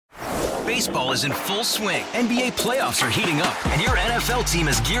Baseball is in full swing. NBA playoffs are heating up, and your NFL team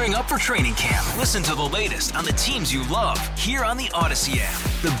is gearing up for training camp. Listen to the latest on the teams you love here on the Odyssey app.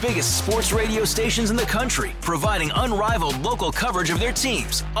 The biggest sports radio stations in the country, providing unrivaled local coverage of their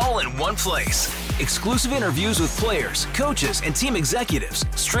teams, all in one place. Exclusive interviews with players, coaches, and team executives,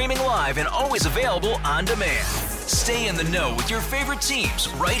 streaming live and always available on demand. Stay in the know with your favorite teams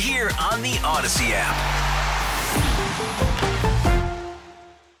right here on the Odyssey app.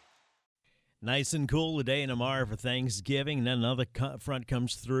 Nice and cool today and tomorrow for Thanksgiving. Then another front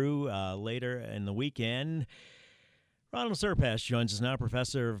comes through later in the weekend. Ronal Serpas joins us now,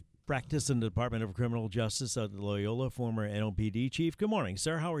 professor of practice in the Department of Criminal Justice at Loyola, former NOPD chief. Good morning,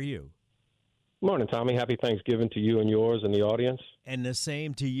 sir. How are you? Good morning, Tommy. Happy Thanksgiving to you and yours and the audience. And the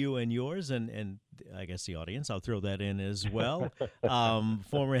same to you and yours, and I guess the audience. I'll throw that in as well.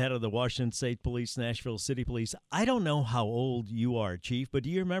 Former head of the Washington State Police, Nashville City Police. I don't know how old you are, Chief, but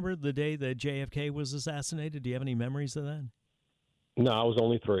do you remember the day that JFK was assassinated? Do you have any memories of that? No, I was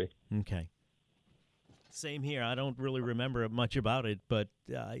only 3. Okay. Same here. I don't really remember much about it, but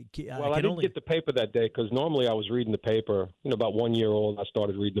I didn't get the paper that day because normally I was reading the paper. About 1 year old, I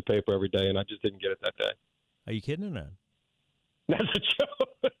started reading the paper every day, and I just didn't get it that day. Are you kidding or not? That's a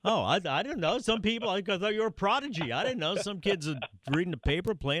joke. Oh, I didn't know. Some people, I thought you were a prodigy. I didn't know. Some kids are reading the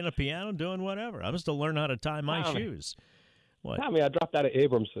paper, playing the piano, doing whatever. I must have learned how to tie my shoes. What? Tommy, I dropped out of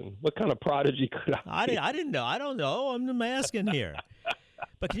Abramson. What kind of prodigy could I be? I didn't know. I don't know. I'm asking here.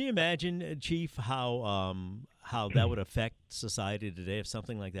 But can you imagine, Chief, how that would affect society today if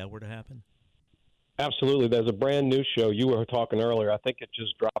something like that were to happen? Absolutely. There's a brand new show. You were talking earlier. I think it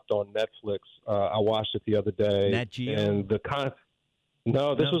just dropped on Netflix. I watched it the other day. Nat Geo? And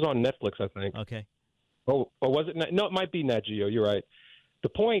No, this was on Netflix, I think. Okay. Oh, or was it? No, it might be Nat Geo. You're right. The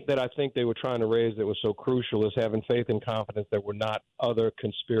point that I think they were trying to raise that was so crucial is having faith and confidence that we're not other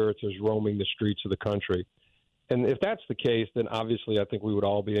conspirators roaming the streets of the country. And if that's the case, then obviously I think we would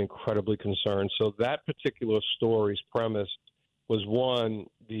all be incredibly concerned. So that particular story's premise was, one,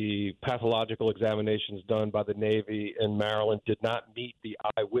 the pathological examinations done by the Navy in Maryland did not meet the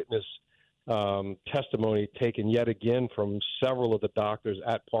eyewitness testimony taken yet again from several of the doctors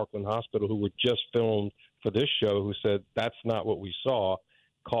at Parkland Hospital who were just filmed for this show, who said that's not what we saw,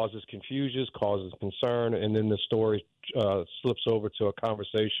 causes confusion, causes concern. And then the story slips over to a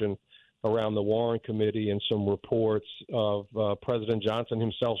conversation around the Warren Committee and some reports of President Johnson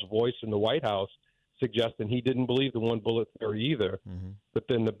himself's voice in the White House suggesting he didn't believe the one bullet theory either. Mm-hmm. But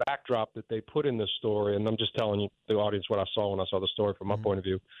then the backdrop that they put in this story, and I'm just telling you, the audience, what I saw when I saw the story from my point of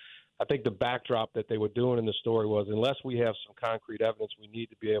view, I think the backdrop that they were doing in the story was, unless we have some concrete evidence, we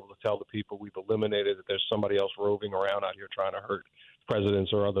need to be able to tell the people we've eliminated that there's somebody else roving around out here trying to hurt presidents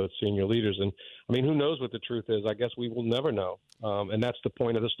or other senior leaders. And, I mean, who knows what the truth is? I guess we will never know. And that's the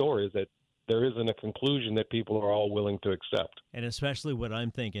point of the story, is that there isn't a conclusion that people are all willing to accept. And especially what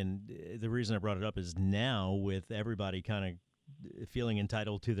I'm thinking, the reason I brought it up is now with everybody kind of feeling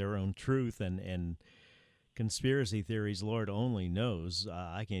entitled to their own truth and conspiracy theories, Lord only knows.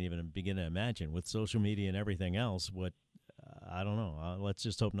 I can't even begin to imagine with social media and everything else what, I don't know. Let's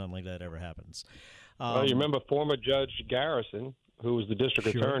just hope nothing like that ever happens. Well, you remember former Judge Garrison, who was the district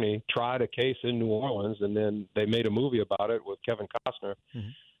attorney, tried a case in New Orleans, and then they made a movie about it with Kevin Costner. Mm-hmm.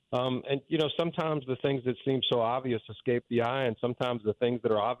 And, sometimes the things that seem so obvious escape the eye, and sometimes the things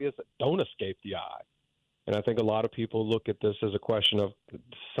that are obvious don't escape the eye. And I think a lot of people look at this as a question of,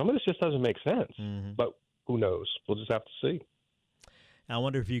 some of this just doesn't make sense. Mm-hmm. But who knows? We'll just have to see. I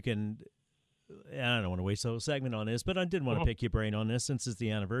wonder if you can, I don't want to waste the whole segment on this, but I did want to pick your brain on this since it's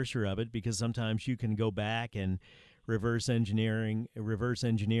the anniversary of it, because sometimes you can go back and reverse engineer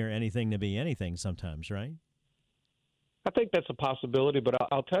anything to be anything sometimes, right? I think that's a possibility, but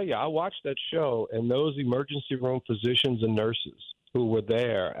I'll tell you, I watched that show, and those emergency room physicians and nurses who were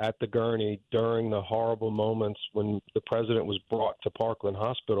there at the gurney during the horrible moments when the president was brought to Parkland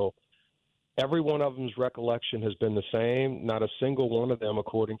Hospital, every one of them's recollection has been the same. Not a single one of them,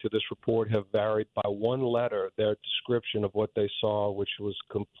 according to this report, have varied by one letter their description of what they saw, which was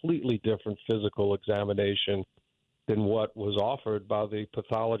completely different physical examination than what was offered by the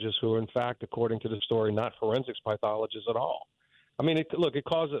pathologists who are, in fact, according to the story, not forensics pathologists at all. I mean,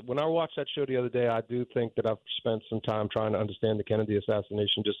 when I watched that show the other day, I do think that I've spent some time trying to understand the Kennedy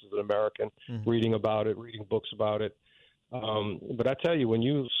assassination just as an American, reading about it, reading books about it. But I tell you, when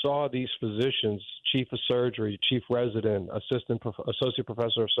you saw these physicians, chief of surgery, chief resident, associate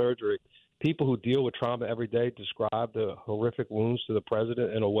professor of surgery, people who deal with trauma every day describe the horrific wounds to the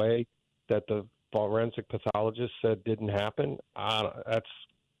president in a way that the forensic pathologist said didn't happen.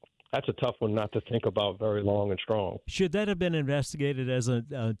 That's a tough one not to think about very long and strong. Should that have been investigated as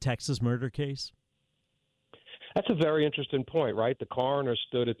a Texas murder case? That's a very interesting point, right? The coroner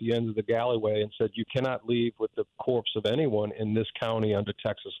stood at the end of the alleyway and said, you cannot leave with the corpse of anyone in this county under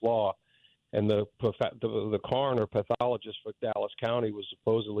Texas law. And the coroner pathologist for Dallas County was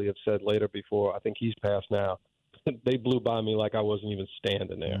supposedly have said later before, I think he's passed now, they blew by me like I wasn't even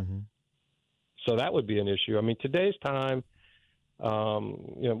standing there. Mm-hmm. So that would be an issue. I mean, today's time,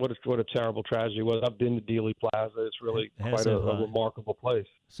 what a terrible tragedy was. I've been to Dealey Plaza. It's really quite a remarkable place.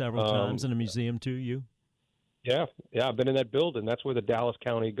 Several times in a museum, too, you? Yeah, I've been in that building. That's where the Dallas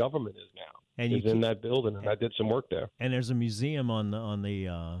County government is now. And it's in that building, and I did some work there. And there's a museum on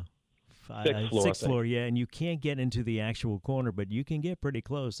the sixth floor, yeah, and you can't get into the actual corner, but you can get pretty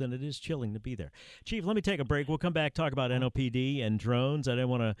close, and it is chilling to be there. Chief, let me take a break. We'll come back, talk about NOPD and drones. I didn't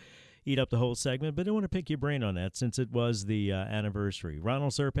want to eat up the whole segment, but I want to pick your brain on that since it was the anniversary.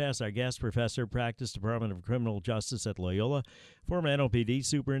 Ronal Serpas, our guest, professor, practice, Department of Criminal Justice at Loyola, former NOPD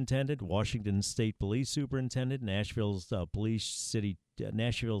superintendent, Washington State Police superintendent, Nashville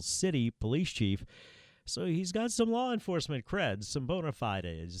City Police chief. So he's got some law enforcement creds, some bona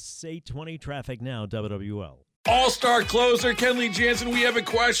fides. 820 Traffic Now, WWL. All-star closer Kenley Jansen, we have a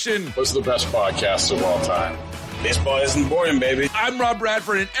question. What's the best podcast of all time? Baseball isn't boring, baby. I'm Rob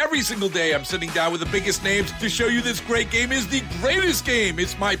Bradford, and every single day I'm sitting down with the biggest names to show you this great game is the greatest game.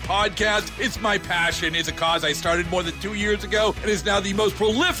 It's my podcast. It's my passion. It's a cause I started more than 2 years ago and is now the most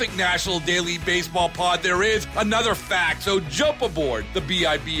prolific national daily baseball pod there is. Another fact, so jump aboard the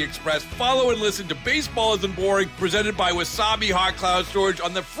BIB Express. Follow and listen to Baseball Isn't Boring, presented by Wasabi Hot Cloud Storage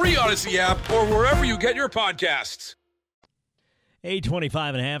on the free Odyssey app or wherever you get your podcasts.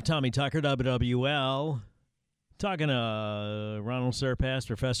 8:25.5, Tommy Tucker, WWL. Talking to Ronal Serpas,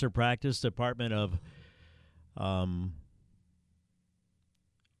 professor of practice, Department of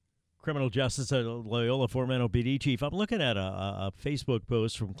Criminal Justice at Loyola, former NOPD chief. I'm looking at a Facebook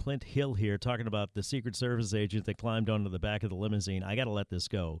post from Clint Hill here talking about the Secret Service agent that climbed onto the back of the limousine. I got to let this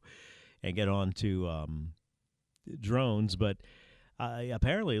go and get on to drones, but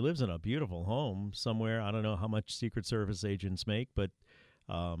apparently he lives in a beautiful home somewhere. I don't know how much Secret Service agents make, but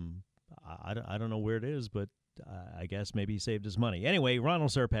I don't know where it is, but I guess maybe he saved his money. Anyway,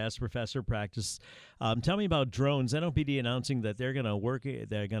 Ronal Serpas, professor of practice. Tell me about drones. NOPD announcing that they're going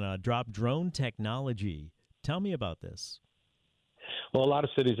to drop drone technology. Tell me about this. Well, a lot of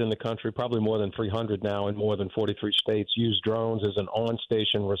cities in the country, probably more than 300 now in more than 43 states, use drones as an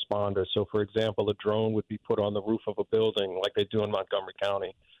on-station responder. So, for example, a drone would be put on the roof of a building like they do in Montgomery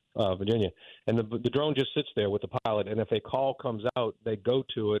County, Virginia. And the drone just sits there with the pilot. And if a call comes out, they go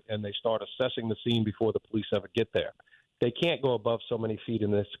to it and they start assessing the scene before the police ever get there. They can't go above so many feet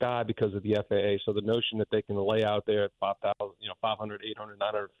in the sky because of the FAA. So the notion that they can lay out there at 500, 800,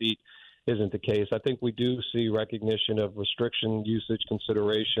 900 feet isn't the case. I think we do see recognition of restriction, usage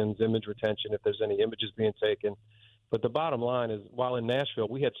considerations, image retention, if there's any images being taken. But the bottom line is, while in Nashville,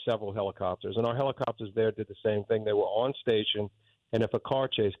 we had several helicopters, and our helicopters there did the same thing. They were on station, and if a car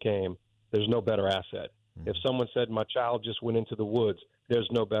chase came, there's no better asset. If someone said, my child just went into the woods, there's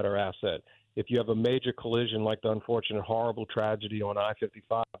no better asset. If you have a major collision like the unfortunate, horrible tragedy on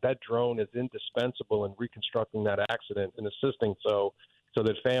I-55, that drone is indispensable in reconstructing that accident and assisting so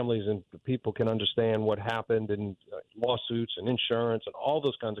that families and people can understand what happened and lawsuits and insurance and all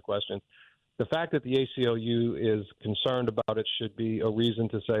those kinds of questions. The fact that the ACLU is concerned about it should be a reason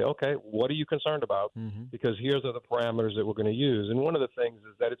to say, okay, what are you concerned about? Mm-hmm. Because here's are the parameters that we're going to use. And one of the things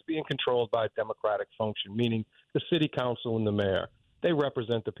is that it's being controlled by a democratic function, meaning the city council and the mayor. They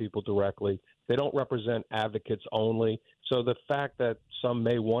represent the people directly. They don't represent advocates only. So the fact that some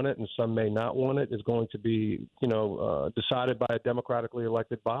may want it and some may not want it is going to be, decided by a democratically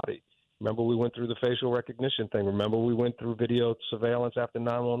elected body. Remember, we went through the facial recognition thing. Remember, we went through video surveillance after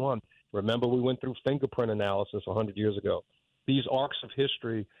 9/11. Remember, we went through fingerprint analysis 100 years ago. These arcs of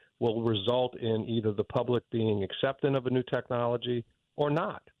history will result in either the public being accepting of a new technology or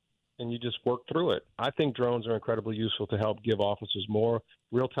not. And you just work through it. I think drones are incredibly useful to help give officers more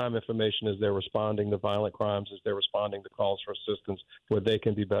real-time information as they're responding to violent crimes, as they're responding to calls for assistance, where they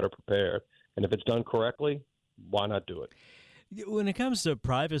can be better prepared. And if it's done correctly, why not do it? When it comes to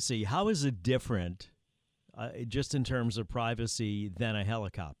privacy, how is it different, just in terms of privacy, than a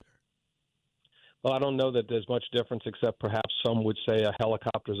helicopter? Well, I don't know that there's much difference, except perhaps some would say a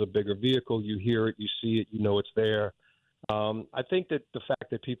helicopter is a bigger vehicle. You hear it, you see it, you know it's there. I think that the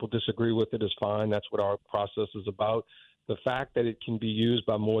fact that people disagree with it is fine. That's what our process is about. The fact that it can be used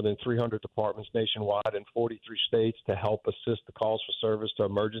by more than 300 departments nationwide in 43 states to help assist the calls for service to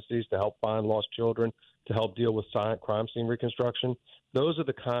emergencies, to help find lost children, to help deal with crime scene reconstruction, those are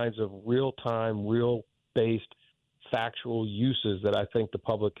the kinds of real-time, real-based, factual uses that I think the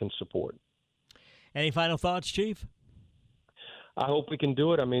public can support. Any final thoughts, Chief? I hope we can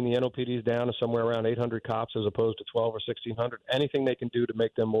do it. I mean, the NOPD is down to somewhere around 800 cops as opposed to 12 or 1,600. Anything they can do to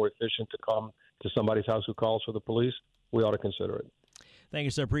make them more efficient to come to somebody's house who calls for the police, we ought to consider it. Thank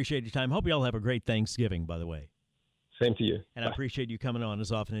you, sir. Appreciate your time. Hope you all have a great Thanksgiving, by the way. Same to you. And Bye. I appreciate you coming on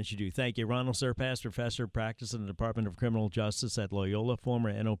as often as you do. Thank you. Ronal Serpas, professor of practice in the Department of Criminal Justice at Loyola,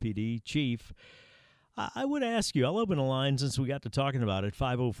 former NOPD chief. I would ask you, I'll open a line since we got to talking about it,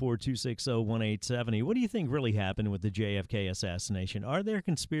 504-260-1870. What do you think really happened with the JFK assassination? Are there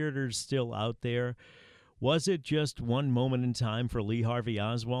conspirators still out there? Was it just one moment in time for Lee Harvey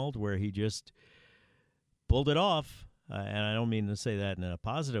Oswald where he just pulled it off? And I don't mean to say that in a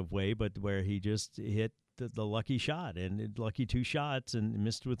positive way, but where he just hit the lucky shot and lucky two shots and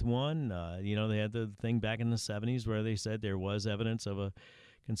missed with one. They had the thing back in the 70s where they said there was evidence of a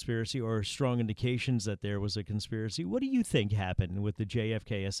conspiracy or strong indications that there was a conspiracy. What do you think happened with the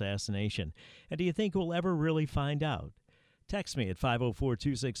JFK assassination? And do you think we'll ever really find out? Text me at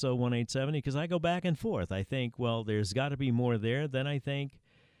 504-260-1870 because I go back and forth. I think, well, there's got to be more there. Then I think,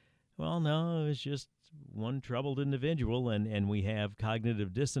 well, no, it was just one troubled individual, and we have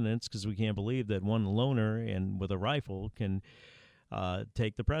cognitive dissonance because we can't believe that one loner and with a rifle can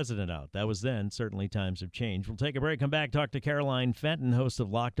take the president out. That was then. Certainly times have changed. We'll take a break, come back, talk to Caroline Fenton, host of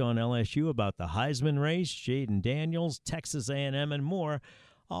Locked On LSU, about the Heisman race, Jaden Daniels, Texas A&M, and more,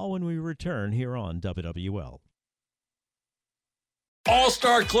 all when we return here on WWL.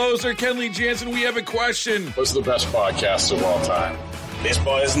 All-star closer Kenley Jansen, we have a question. What's the best podcast of all time?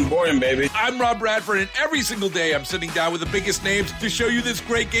 Baseball isn't boring, baby. I'm Rob Bradford, and every single day I'm sitting down with the biggest names to show you this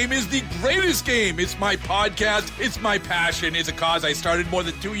great game is the greatest game. It's my podcast. It's my passion. It's a cause I started more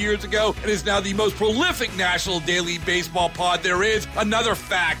than 2 years ago and is now the most prolific national daily baseball pod there is. Another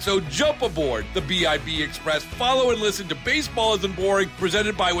fact, so jump aboard the BIB Express. Follow and listen to Baseball Isn't Boring,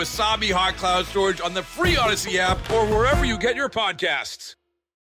 presented by Wasabi Hot Cloud Storage on the free Odyssey app or wherever you get your podcasts.